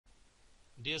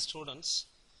Dear students,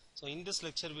 so in this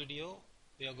lecture video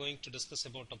we are going to discuss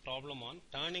about a problem on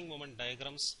turning moment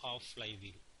diagrams of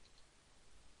flywheel.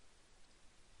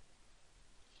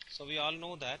 So we all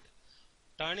know that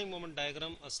turning moment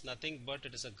diagram is nothing but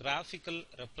it is a graphical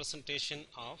representation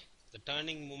of the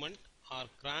turning moment or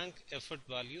crank effort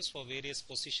values for various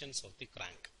positions of the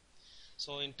crank.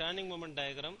 So in turning moment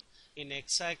diagram, in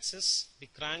x-axis the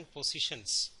crank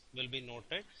positions will be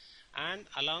noted, and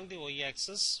along the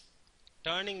y-axis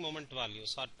turning moment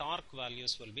values or torque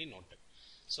values will be noted.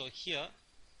 So here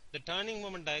the turning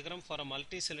moment diagram for a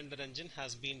multi-cylinder engine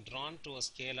has been drawn to a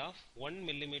scale of 1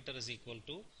 millimeter is equal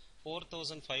to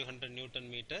 4500 Newton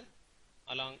meter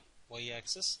along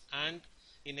y-axis, and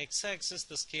in x-axis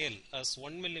the scale as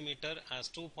 1 millimeter as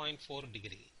 2.4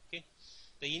 degree. Okay.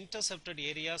 The intercepted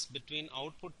areas between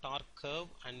output torque curve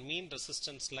and mean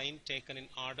resistance line taken in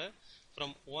order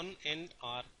from one end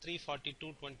are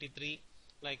 342.23.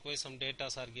 Likewise, some data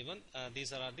are given.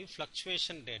 These are the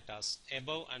fluctuation data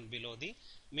above and below the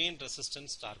main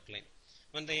resistance torque line.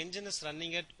 When the engine is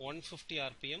running at 150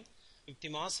 rpm, if the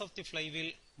mass of the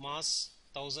flywheel mass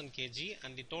 1000 kg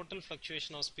and the total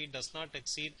fluctuation of speed does not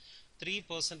exceed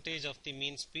 3% of the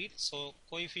mean speed, so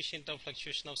coefficient of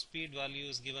fluctuation of speed value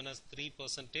is given as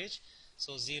 3%,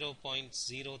 so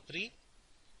 0.03.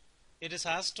 It is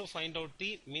asked to find out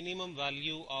the minimum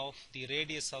value of the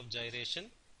radius of gyration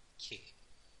k.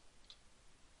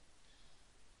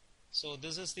 So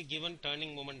this is the given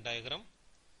turning moment diagram.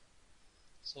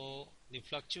 So the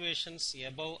fluctuations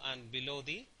above and below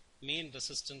the mean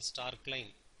resistance torque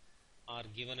line are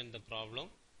given in the problem.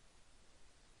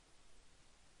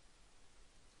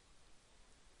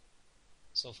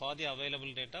 So for the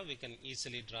available data we can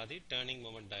easily draw the turning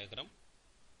moment diagram.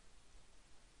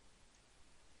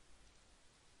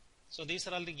 So these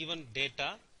are all the given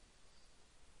data.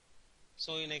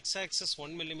 So in x-axis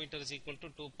 1 millimeter is equal to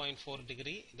 2.4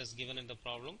 degree, it is given in the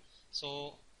problem.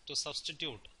 So to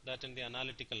substitute that in the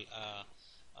analytical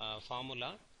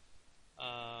formula,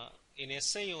 in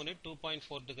SI unit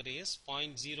 2.4 degree is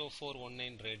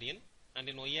 0.0419 radian, and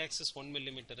in y-axis 1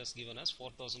 millimeter is given as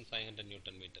 4500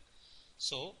 Newton meter.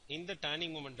 So in the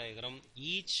turning moment diagram,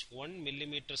 each 1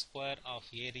 millimeter square of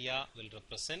area will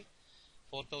represent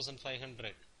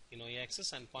 4500 in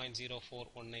y-axis and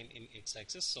 0.0419 in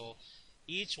x-axis. So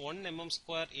each 1 mm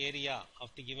square area of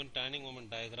the given turning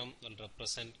moment diagram will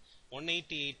represent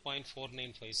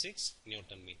 188.4956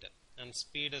 Newton meter, and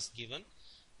speed is given,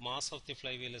 mass of the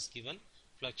flywheel is given,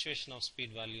 fluctuation of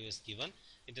speed value is given.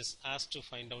 It is asked to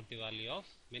find out the value of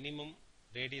minimum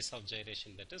radius of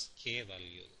gyration, that is k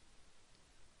value.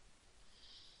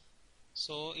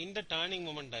 So in the turning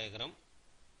moment diagram,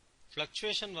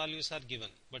 fluctuation values are given,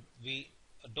 but we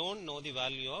don't know the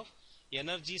value of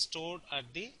energy stored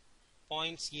at the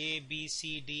points A, B,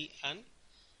 C, D and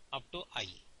up to I.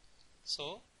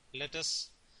 So let us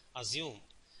assume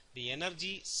the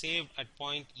energy saved at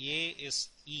point A is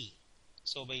E.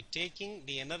 So by taking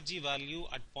the energy value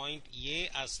at point A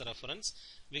as reference,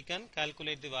 we can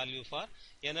calculate the value for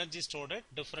energy stored at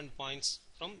different points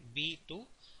from B to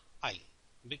I,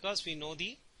 because we know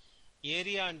the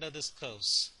area under this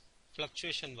curves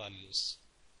fluctuation values.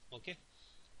 Okay.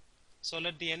 So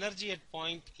let the energy at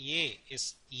point A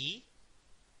is E.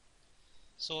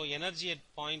 So energy at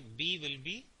point B will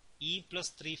be E plus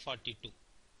 342,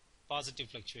 positive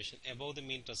fluctuation above the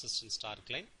mean resistance torque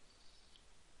line.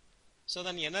 So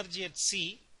then energy at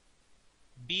C,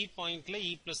 B point la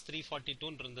E plus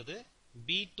 342 irundhathu,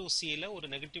 B to C la or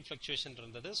negative fluctuation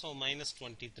irundhathu, so minus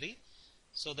 23.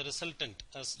 So the resultant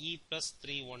is E plus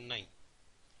 319.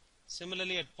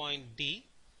 Similarly at point D,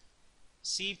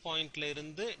 C point la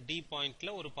irundhu D point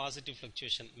la or positive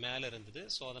fluctuation மேல இருந்தது,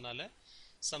 so அதனால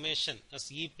summation as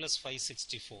E plus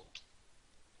 564.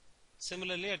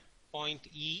 Similarly at point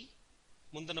E,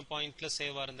 முந்தின point la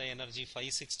save ஆயிருந்த energy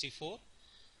 564.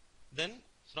 Then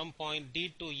from point D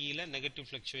to E la negative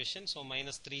fluctuation, so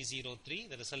minus 303.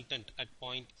 The resultant at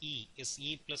point E is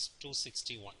E plus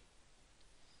 261.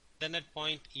 Then at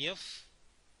point F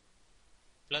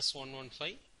plus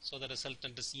 115, so the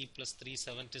resultant is E plus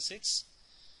 376.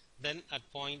 Then at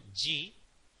point G,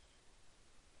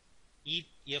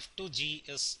 F to G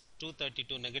is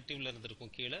 232, negative la irundhirukum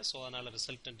keela, so adanaala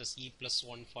resultant is E plus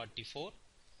 144.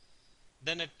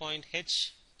 Then at point H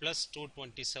plus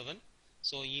 227,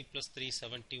 so E plus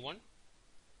 371.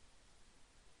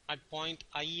 At point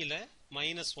I la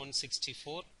minus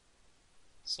 164,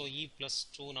 so E plus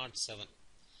 207.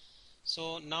 So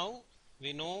now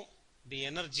we know the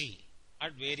energy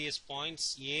at various points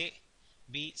A,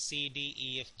 B, C, D, E,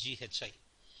 F, G, H, I.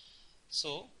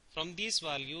 So from these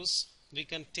values we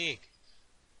can take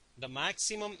the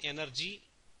maximum energy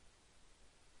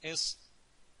is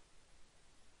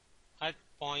at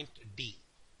point D.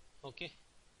 Okay.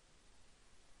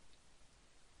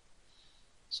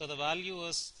 So the value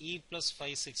is E plus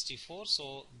 564.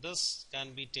 So this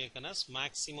can be taken as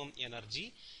maximum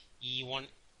energy E1.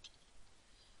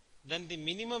 Then the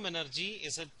minimum energy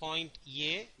is at point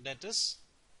A, that is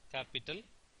capital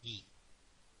E.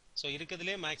 So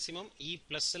irukadile maximum E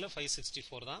plus la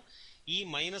 564 தான். E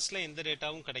minus la எந்த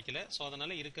டேட்டாவும் கிடைக்கல. So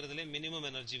அதனால இருக்கிறதுலே minimum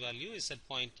energy value is at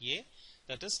point A,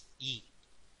 that is E.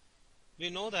 We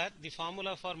know that the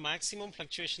formula for maximum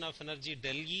fluctuation of energy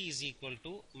del E is equal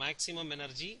to maximum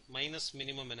energy minus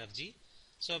minimum energy.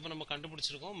 So இப்போ நம்ம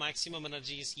கண்டுபிடிச்சிருக்கோம் maximum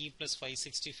energy is E plus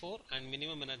 564 and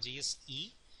minimum energy is E.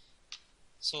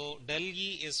 So del E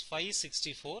is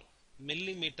 564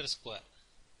 millimeter square.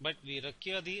 But we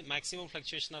require the maximum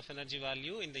fluctuation of energy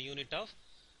value in the unit of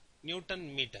Newton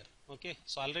meter. Okay.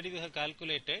 So already we have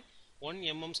calculated 1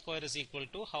 mm square is equal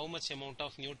to how much amount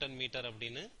of Newton meter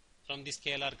abdinu from the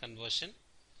scalar conversion.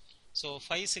 So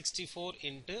 564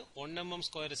 into 1 mm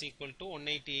square is equal to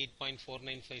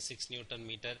 188.4956 Newton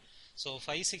meter. So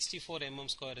 564 mm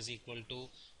square is equal to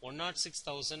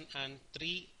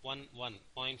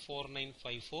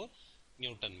 106,311.4954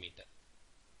 Newton meter.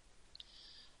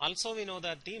 Also we know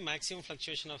that the maximum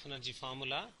fluctuation of energy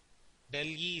formula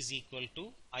del E is equal to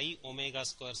I omega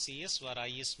square Cs, where I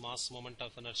is mass moment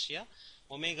of inertia,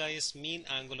 omega is mean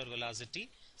angular velocity,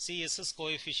 Cs is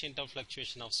coefficient of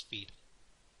fluctuation of speed.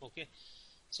 Okay.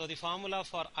 So the formula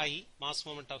for I, mass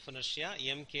moment of inertia,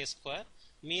 mk square,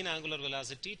 mean angular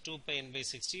velocity 2 pi n by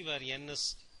 60, where n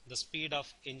is the speed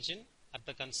of engine at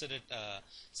the considered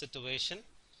situation.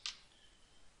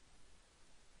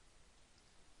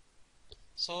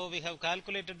 So we have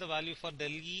calculated the value for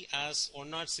del E as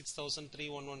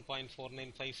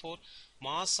 106,311.4954.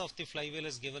 Mass of the flywheel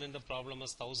is given in the problem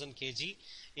as 1000 kg.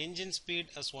 Engine speed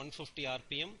as 150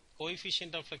 rpm.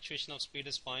 Coefficient of fluctuation of speed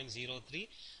is 0.03.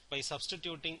 By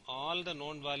substituting all the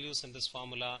known values in this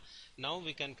formula, now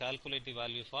we can calculate the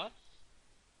value for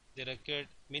the required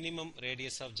minimum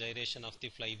radius of gyration of the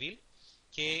flywheel,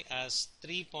 K as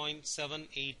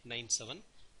 3.7897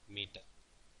 meter.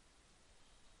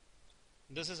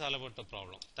 This is all about the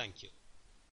problem. Thank you.